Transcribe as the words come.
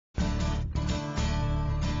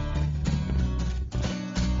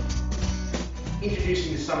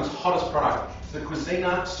Introducing this summer's hottest product, the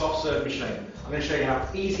Cuisinart soft serve machine. I'm going to show you how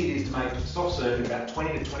easy it is to make soft serve in about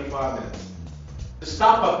 20 to 25 minutes. To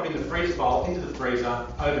start by putting the freezer bowl into the freezer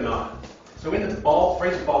overnight. So when the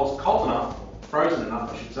freezer bowl is cold enough, frozen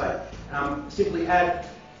enough I should say, simply add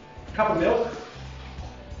a cup of milk,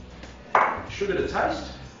 sugar to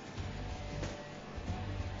taste,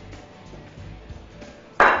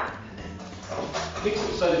 mix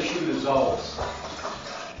it so the sugar dissolves.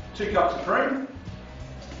 2 cups of cream,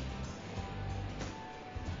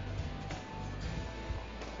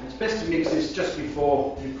 and it's best to mix this just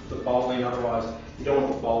before you put the bowl in, otherwise you don't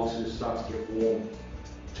want the bowl to start to get warm.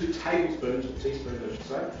 2 tablespoons, or teaspoons I should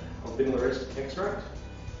say, of vanilla extract.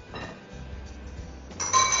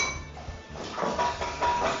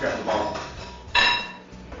 Let's grab the bowl.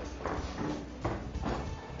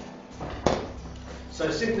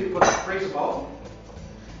 So simply put the freezer bowl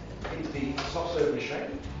into the soft serve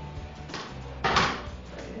machine.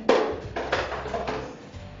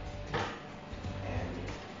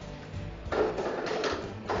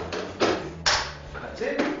 That's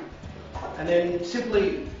it. And then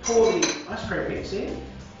simply pour the ice cream mix in.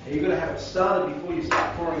 And you've got to have it started before you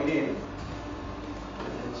start pouring it in.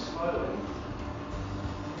 And slowly.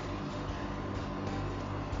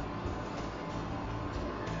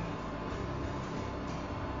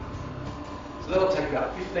 So that'll take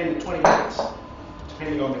about 15 to 20 minutes,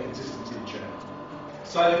 depending on the consistency of the churn.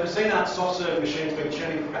 So the Cuisinart soft serve machine's been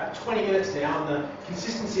churning for about 20 minutes now, and the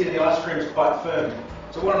consistency of the ice cream is quite firm.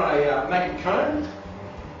 So why don't I make a cone?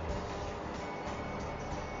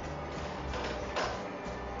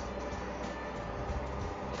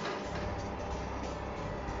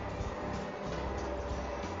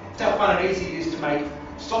 That's how fun and easy it is to make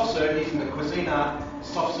soft serve using the Cuisinart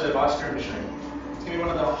soft serve ice cream machine. It's going to be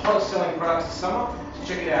one of the hottest selling products this summer, so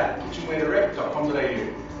check it out at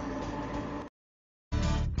kitchenwaredirect.com.au.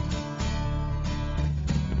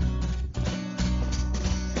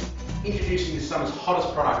 Introducing this summer's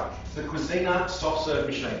hottest product, the Cuisinart soft serve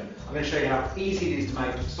machine. I'm going to show you how easy it is to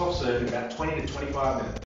make soft serve in about 20 to 25 minutes.